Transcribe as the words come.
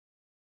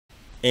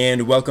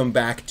and welcome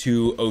back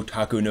to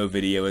Otaku no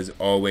Video. As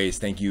always,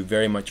 thank you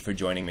very much for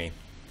joining me.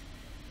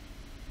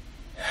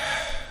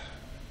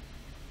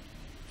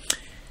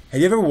 Have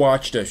you ever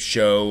watched a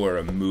show or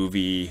a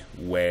movie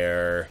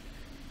where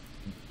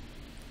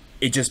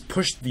it just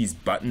pushed these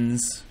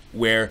buttons,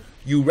 where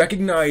you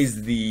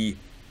recognize the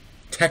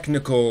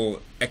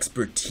technical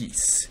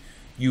expertise,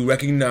 you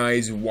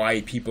recognize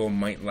why people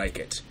might like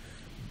it,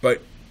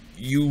 but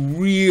you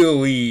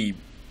really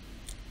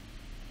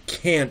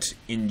can't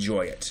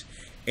enjoy it?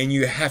 And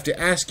you have to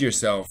ask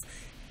yourself,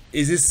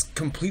 is this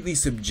completely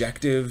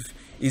subjective?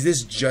 Is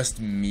this just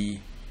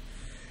me?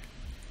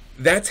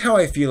 That's how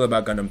I feel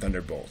about Gundam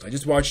Thunderbolt. I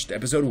just watched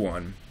episode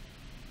 1.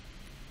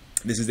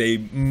 This is a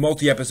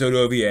multi-episode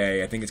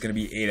OVA. I think it's going to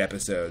be 8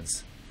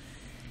 episodes.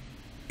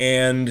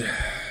 And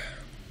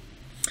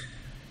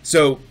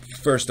so,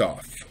 first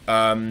off,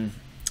 Gundam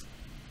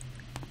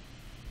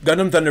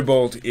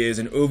Thunderbolt is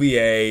an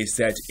OVA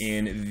set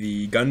in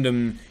the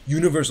Gundam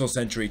Universal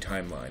Century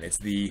timeline. It's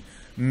the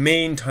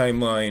main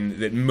timeline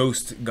that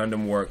most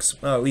Gundam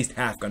works, well, at least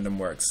half Gundam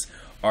works,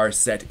 are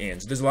set in.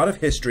 So there's a lot of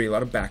history, a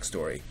lot of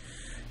backstory.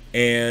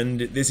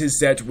 And this is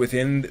set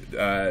within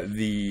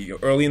the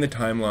early in the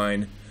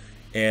timeline,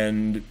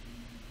 and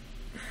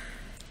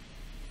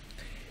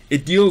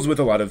it deals with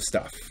a lot of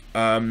stuff.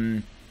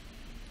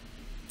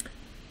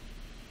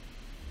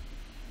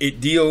 It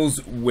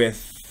deals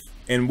with,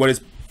 and what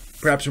is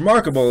perhaps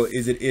remarkable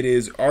is that it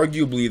is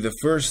arguably the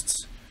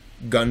first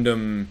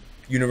Gundam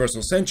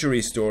Universal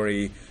Century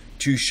story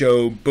to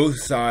show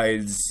both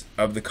sides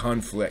of the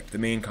conflict, the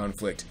main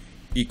conflict,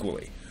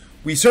 equally.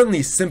 We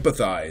certainly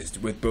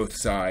sympathized with both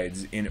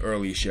sides in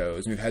early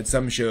shows. We've had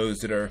some shows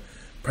that are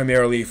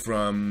primarily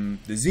from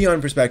the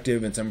Zeon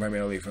perspective and some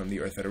primarily from the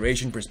Earth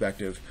Federation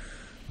perspective.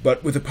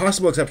 But with the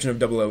possible exception of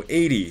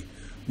 0080,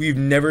 we've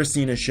never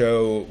seen a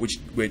show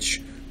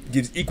which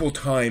gives equal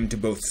time to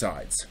both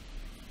sides.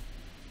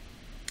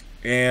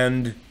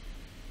 And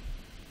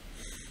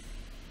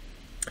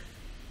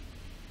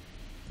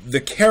the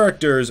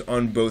characters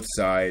on both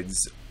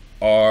sides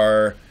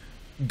are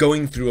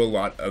going through a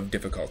lot of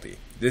difficulty.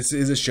 This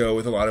is a show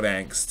with a lot of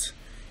angst.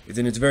 It's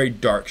a very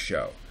dark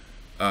show.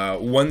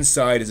 One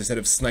side is a set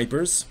of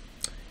snipers,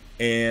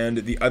 and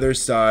the other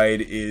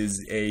side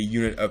is a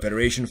unit of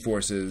Federation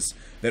forces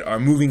that are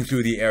moving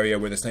through the area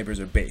where the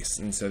snipers are based,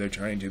 and so they're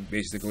trying to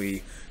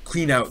basically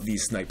clean out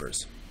these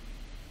snipers.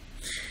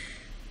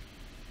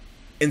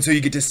 And so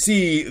you get to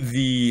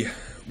see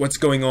what's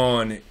going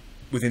on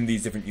within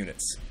these different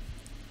units.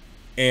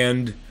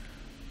 And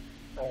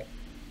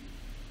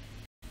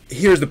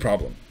here's the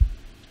problem.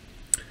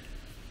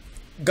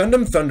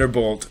 Gundam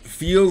Thunderbolt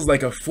feels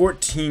like a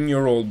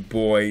 14-year-old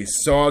boy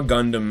saw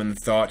Gundam and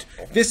thought,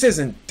 this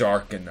isn't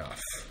dark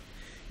enough.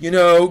 You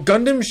know,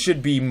 Gundam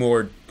should be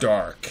more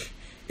dark.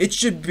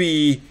 It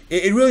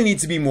really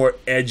needs to be more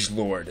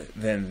edgelord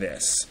than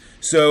this.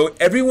 So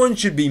everyone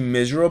should be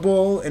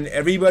miserable, and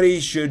everybody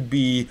should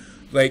be,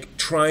 like,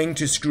 trying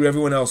to screw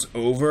everyone else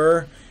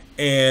over,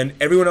 and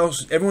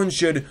everyone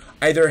should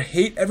either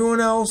hate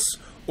everyone else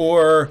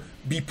or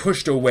be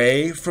pushed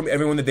away from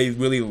everyone that they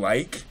really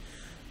like.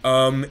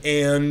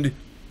 And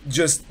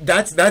just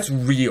that's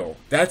real.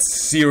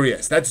 That's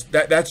serious.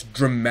 That's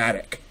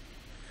dramatic.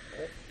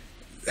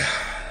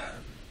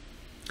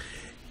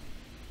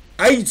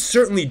 I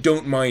certainly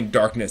don't mind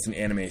darkness in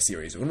anime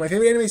series. One of my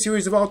favorite anime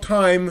series of all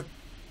time,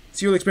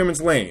 Serial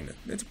Experiments Lain.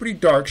 It's a pretty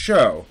dark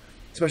show,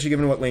 especially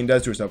given what Lain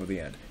does to herself at the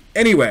end.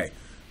 Anyway,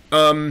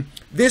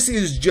 this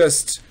is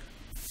just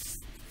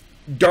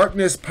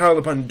darkness piled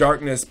upon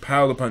darkness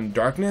piled upon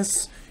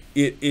darkness.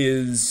 It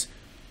is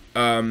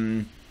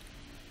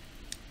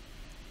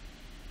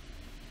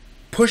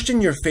pushed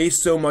in your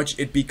face so much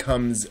it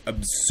becomes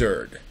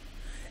absurd.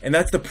 And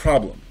that's the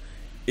problem,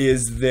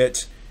 is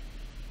that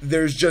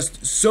there's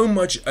just so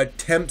much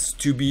attempts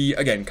to be,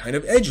 again, kind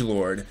of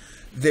edgelord,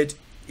 that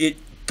it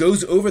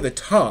goes over the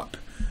top.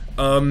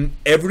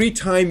 Every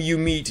time you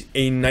meet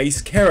a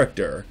nice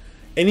character,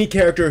 any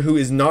character who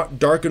is not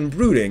dark and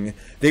brooding,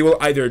 they will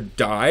either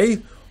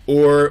die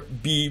or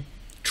be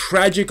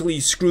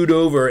tragically screwed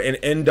over and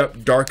end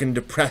up dark and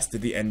depressed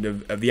at the end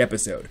of the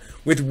episode.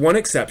 With one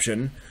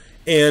exception,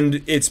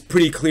 and it's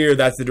pretty clear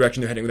that's the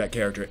direction they're heading with that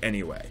character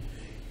anyway.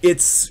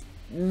 It's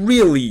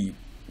really,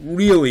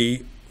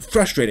 really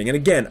frustrating. And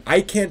again,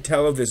 I can't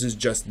tell if this is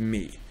just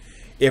me.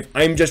 If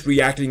I'm just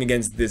reacting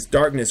against this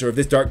darkness, or if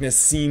this darkness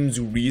seems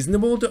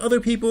reasonable to other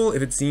people,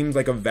 if it seems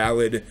like a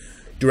valid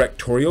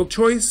directorial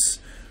choice.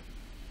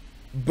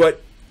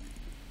 But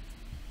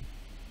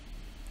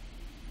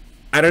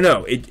I don't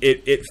know.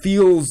 It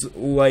feels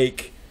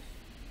like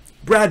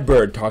Brad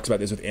Bird talks about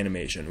this with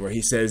animation, where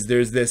he says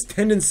there's this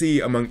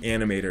tendency among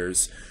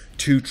animators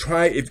to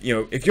try, if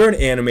you're an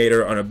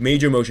animator on a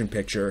major motion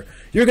picture,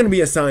 you're going to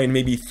be assigned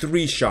maybe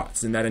 3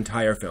 shots in that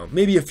entire film,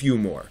 maybe a few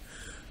more.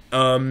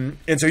 And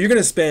so you're going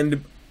to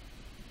spend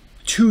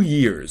 2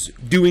 years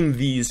doing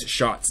these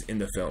shots in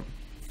the film.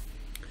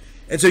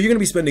 And so you're going to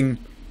be spending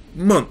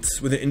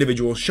months with an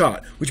individual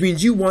shot, which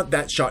means you want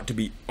that shot to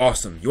be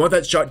awesome. You want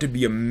that shot to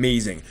be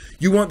amazing.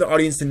 You want the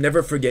audience to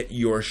never forget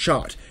your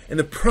shot. And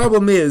the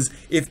problem is,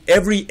 if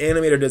every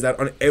animator does that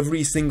on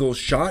every single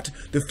shot,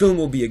 the film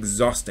will be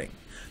exhausting.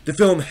 The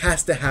film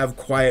has to have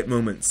quiet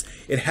moments.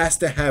 It has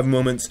to have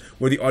moments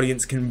where the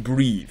audience can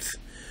breathe.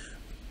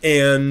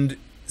 And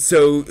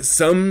so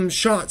some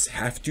shots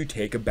have to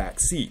take a back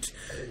seat.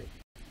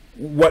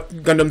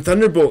 What Gundam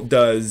Thunderbolt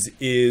does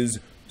is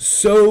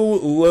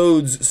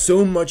loads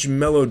so much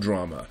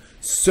melodrama,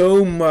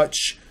 so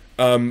much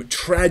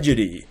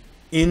tragedy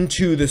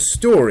into the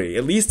story,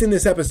 at least in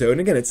this episode.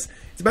 And again, it's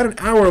about an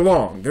hour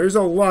long. There's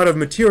a lot of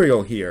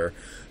material here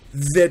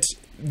that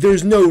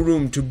there's no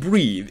room to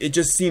breathe. It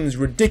just seems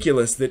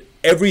ridiculous that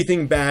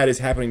everything bad is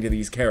happening to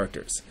these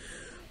characters.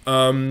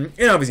 And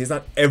obviously, it's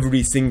not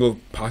every single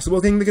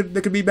possible thing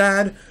that could be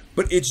bad,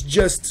 but it's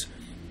just,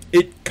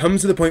 it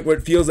comes to the point where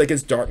it feels like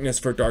it's darkness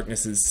for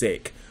darkness's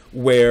sake,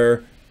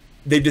 where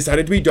they've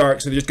decided to be dark,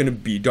 so they're just going to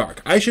be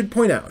dark. I should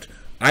point out,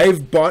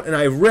 I've bought and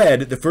I've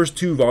read the first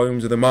 2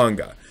 volumes of the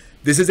manga.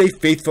 This is a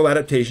faithful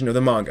adaptation of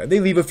the manga. They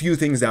leave a few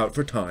things out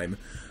for time,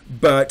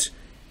 but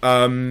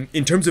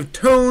in terms of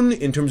tone,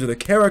 in terms of the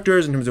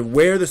characters, in terms of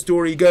where the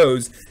story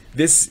goes,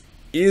 this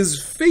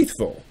is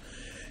faithful.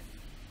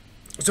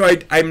 So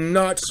I'm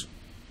not,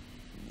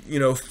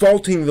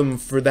 faulting them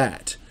for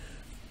that.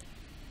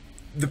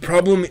 The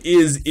problem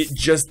is it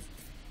just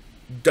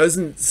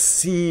doesn't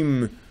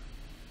seem...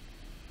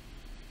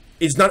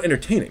 It's not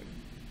entertaining.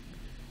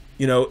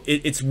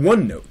 It's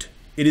one note.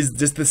 It is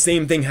just the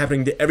same thing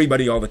happening to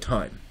everybody all the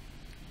time.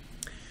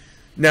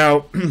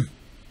 Now,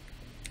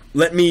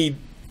 let me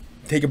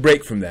take a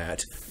break from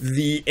that.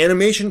 The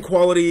animation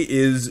quality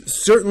is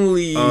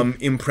certainly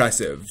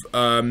impressive.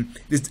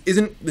 This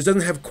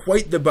doesn't have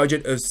quite the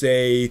budget of,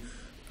 say,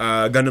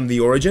 Gundam The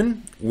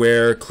Origin,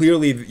 where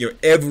clearly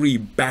every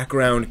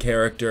background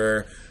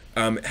character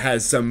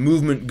has some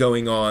movement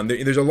going on.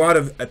 There's a lot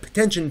of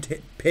attention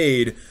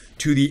paid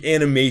to the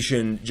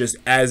animation just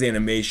as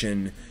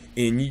animation.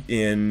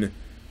 In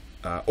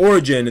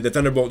Origin, the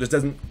Thunderbolt just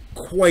doesn't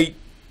quite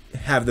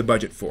have the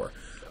budget for.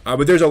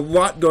 But there's a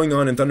lot going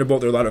on in Thunderbolt.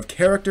 There are a lot of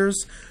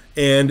characters,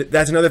 and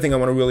that's another thing I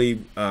want to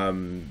really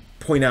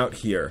point out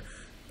here.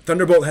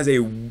 Thunderbolt has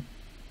a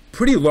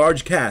pretty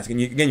large cast, and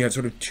again, you have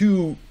sort of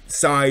 2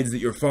 sides that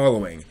you're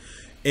following,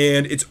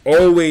 and it's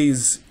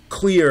always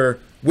clear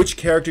which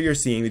character you're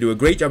seeing. They do a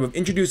great job of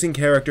introducing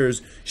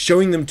characters,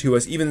 showing them to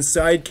us, even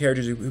side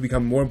characters who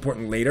become more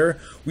important later.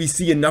 We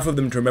see enough of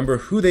them to remember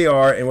who they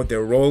are and what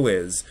their role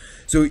is.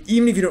 So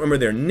even if you don't remember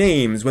their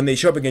names, when they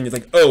show up again, you're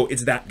like, oh,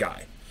 it's that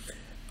guy.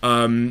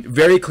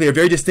 Very clear,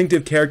 very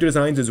distinctive character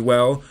designs as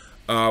well,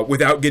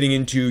 without getting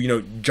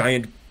into,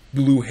 giant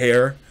blue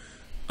hair.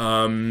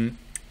 And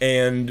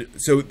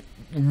so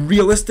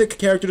realistic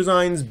character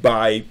designs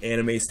by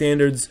anime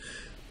standards,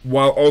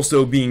 while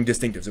also being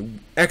distinctive. So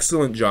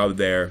excellent job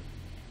there.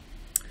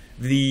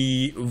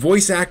 The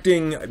voice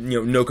acting,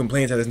 no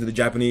complaints. I listened to the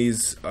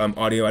Japanese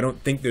audio. I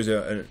don't think there's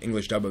an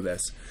English dub of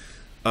this.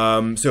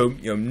 So,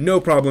 no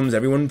problems.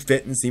 Everyone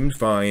fit and seemed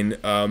fine.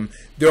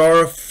 There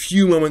are a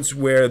few moments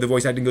where the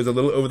voice acting goes a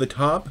little over the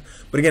top,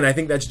 but again, I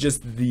think that's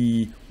just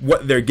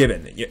what they're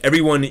given.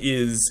 Everyone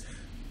is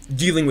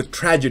dealing with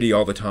tragedy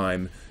all the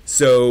time,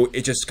 so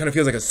it just kind of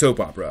feels like a soap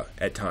opera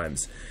at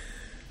times.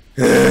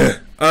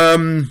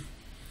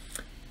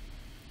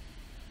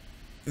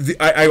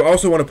 I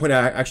also want to point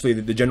out, actually,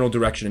 the general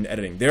direction and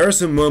editing. There are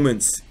some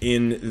moments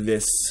in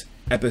this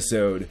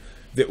episode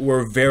that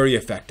were very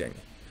affecting,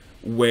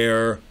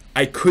 where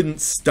I couldn't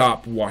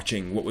stop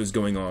watching what was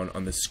going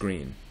on the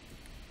screen,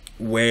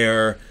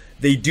 where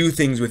they do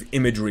things with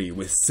imagery,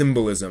 with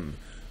symbolism.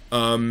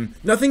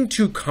 Nothing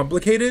too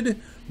complicated,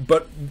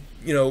 but,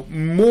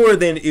 more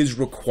than is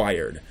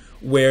required,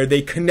 where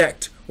they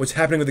connect what's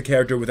happening with the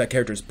character with that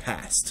character's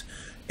past.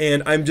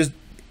 And I'm just,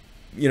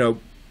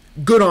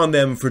 good on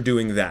them for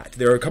doing that.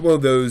 There are a couple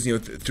of those,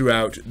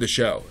 throughout the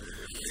show.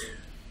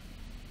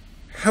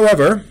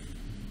 However,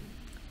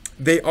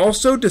 they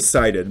also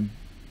decided,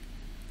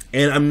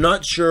 and I'm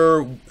not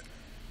sure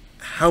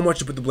how much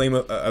to put the blame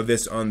of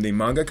this on the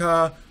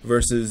mangaka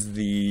versus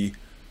the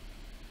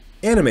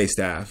anime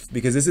staff,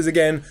 because this is,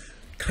 again,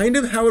 kind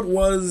of how it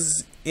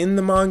was in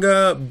the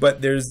manga,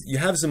 but you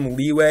have some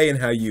leeway in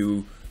how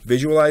you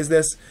visualize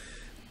this.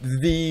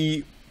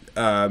 The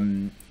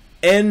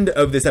end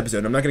of this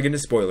episode, I'm not going to get into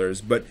spoilers,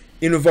 but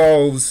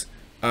involves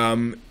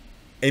a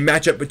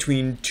matchup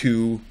between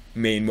 2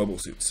 main mobile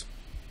suits.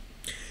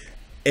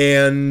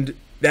 And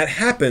that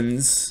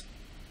happens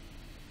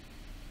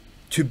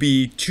to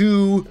be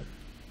 2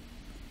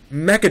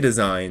 mecha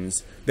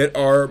designs that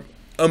are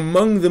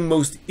among the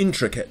most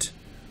intricate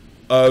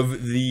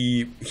of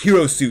the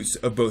hero suits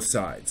of both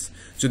sides.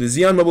 So the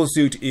Zeon mobile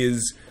suit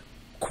is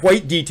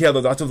quite detailed,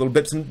 with lots of little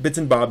bits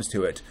and bobs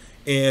to it.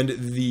 And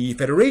the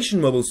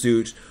Federation mobile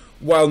suit,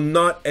 while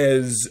not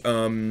as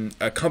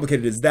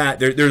complicated as that,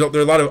 there are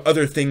a lot of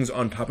other things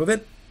on top of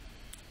it.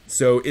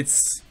 So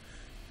it's,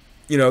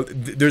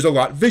 there's a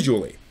lot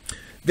visually.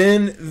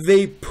 Then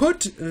they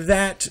put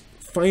that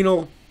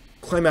final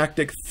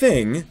climactic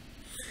thing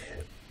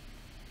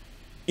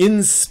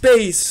in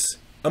space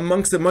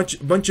amongst a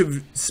bunch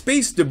of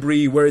space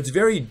debris where it's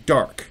very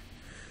dark.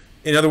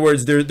 In other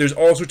words, there's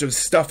all sorts of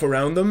stuff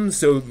around them,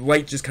 so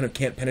light just kind of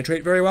can't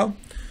penetrate very well.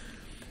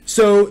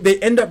 So they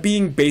end up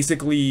being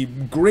basically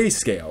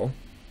grayscale,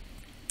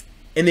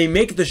 and they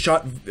make the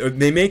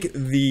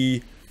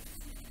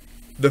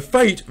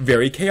fight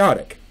very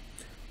chaotic,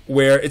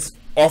 where it's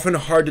often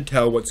hard to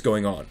tell what's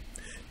going on.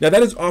 Now,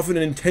 that is often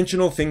an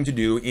intentional thing to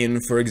do in,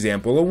 for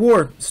example, a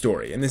war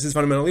story, and this is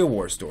fundamentally a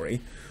war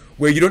story,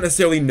 where you don't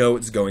necessarily know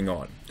what's going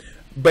on.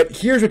 But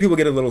here's where people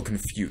get a little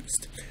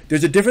confused.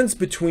 There's a difference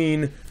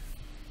between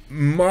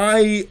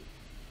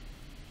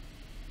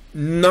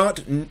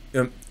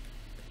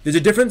there's a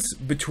difference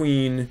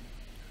between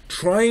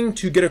trying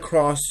to get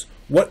across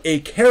what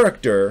a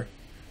character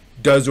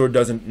does or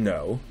doesn't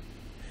know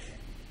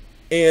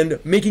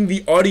and making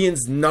the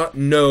audience not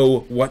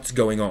know what's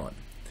going on.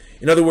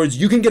 In other words,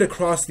 you can get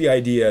across the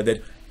idea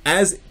that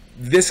as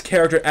this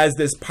character, as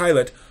this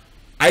pilot,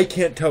 I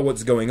can't tell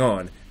what's going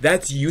on.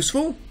 That's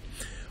useful.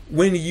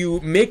 When you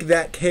make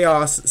that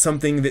chaos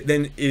something that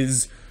then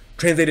is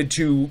translated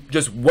to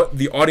just what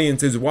the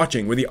audience is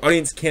watching, where the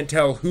audience can't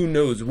tell who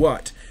knows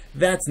what,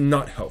 that's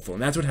not helpful,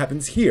 and that's what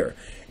happens here.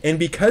 And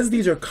because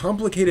these are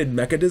complicated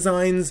mecha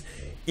designs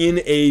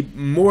in a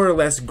more or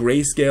less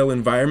grayscale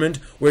environment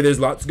where there's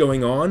lots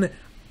going on,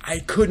 I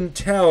couldn't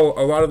tell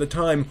a lot of the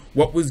time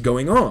what was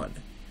going on.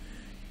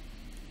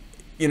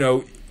 You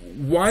know,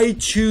 why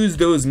choose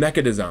those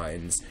mecha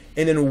designs,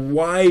 and then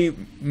why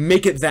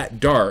make it that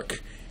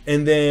dark,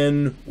 and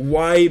then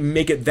why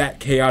make it that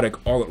chaotic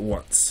all at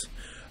once?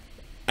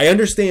 I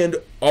understand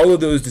all of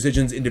those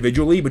decisions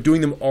individually, but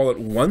doing them all at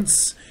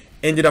once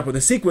ended up with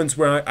a sequence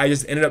where I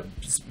just ended up,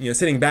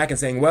 sitting back and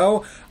saying,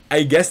 well,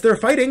 I guess they're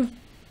fighting,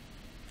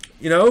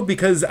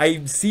 because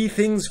I see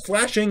things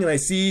flashing and I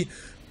see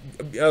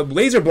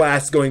laser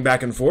blasts going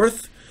back and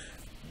forth,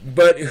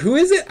 but who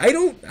is it? I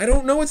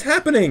don't know what's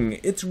happening.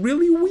 It's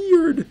really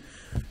weird.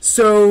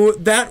 So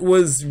that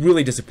was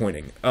really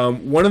disappointing.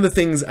 One of the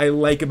things I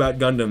like about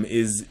Gundam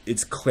is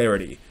its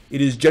clarity.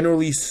 It is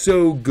generally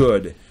so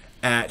good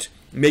at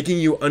making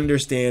you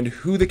understand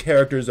who the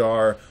characters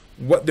are,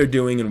 what they're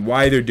doing and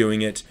why they're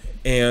doing it,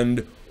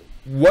 and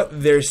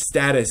what their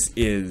status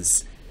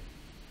is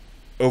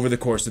over the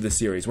course of the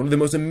series. One of the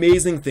most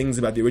amazing things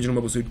about the original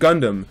Mobile Suit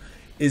Gundam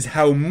is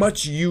how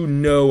much you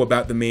know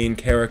about the main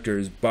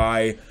characters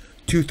by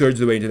 2/3 of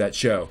the way into that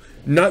show.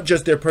 Not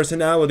just their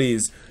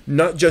personalities,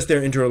 not just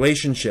their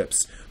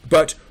interrelationships,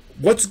 but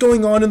what's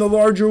going on in the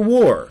larger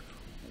war,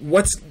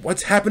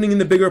 what's happening in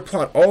the bigger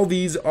plot. All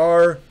these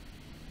are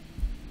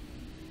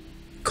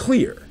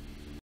clear.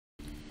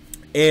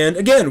 And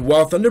again,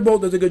 while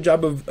Thunderbolt does a good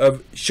job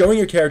of showing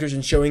your characters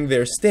and showing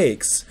their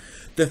stakes,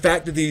 the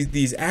fact that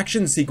these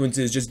action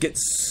sequences just get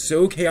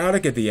so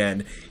chaotic at the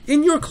end,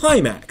 in your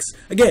climax,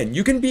 again,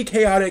 you can be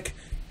chaotic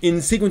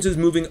in sequences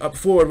moving up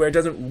forward where it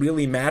doesn't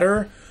really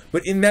matter,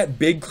 but in that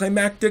big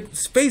climactic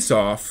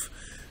face-off,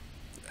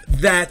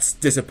 that's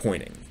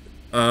disappointing.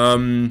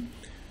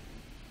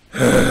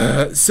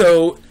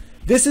 So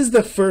this is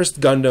the first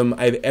Gundam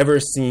I've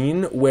ever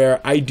seen where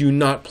I do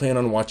not plan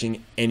on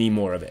watching any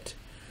more of it.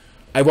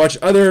 I've watched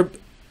other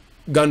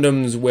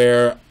Gundams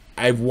where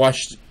I've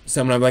watched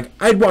some and I'm like,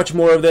 I'd watch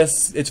more of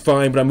this, it's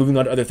fine, but I'm moving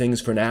on to other things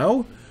for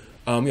now.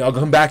 I'll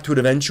come back to it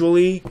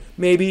eventually,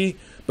 maybe.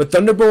 But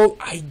Thunderbolt,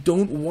 I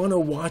don't want to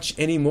watch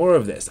any more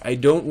of this. I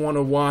don't want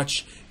to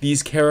watch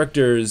these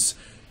characters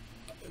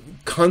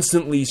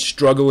constantly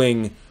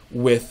struggling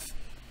with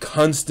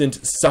constant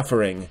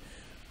suffering,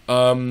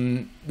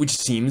 which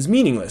seems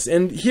meaningless.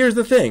 And here's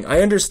the thing,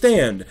 I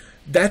understand.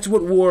 That's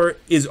what war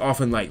is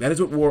often like. That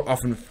is what war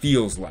often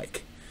feels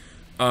like.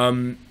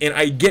 And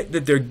I get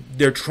that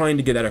they're trying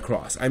to get that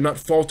across. I'm not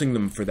faulting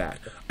them for that.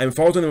 I'm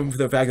faulting them for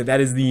the fact that that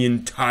is the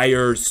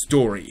entire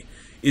story.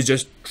 Is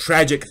just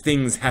tragic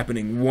things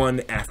happening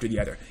one after the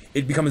other.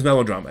 It becomes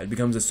melodrama. It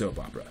becomes a soap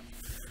opera.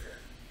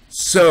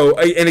 So,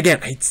 and again,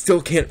 I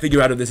still can't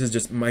figure out if this is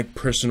just my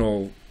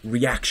personal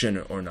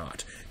reaction or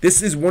not.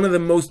 This is one of the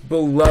most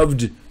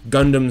beloved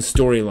Gundam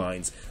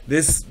storylines.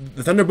 The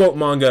Thunderbolt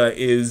manga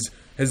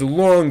has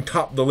long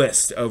topped the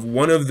list of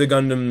one of the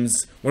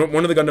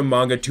Gundam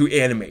manga to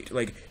animate.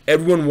 Like,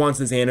 everyone wants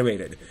this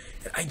animated.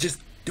 And I just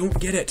don't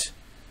get it.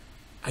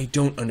 I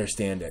don't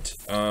understand it.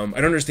 I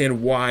don't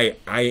understand why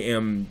I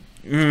am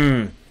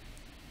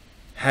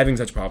having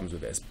such problems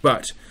with this.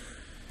 But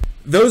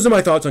those are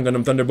my thoughts on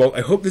Gundam Thunderbolt. I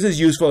hope this is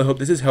useful. I hope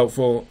this is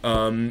helpful.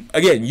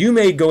 Again, you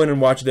may go in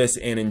and watch this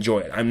and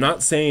enjoy it. I'm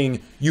not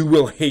saying you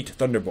will hate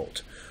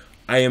Thunderbolt.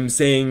 I am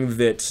saying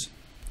that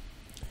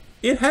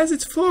it has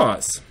its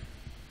flaws.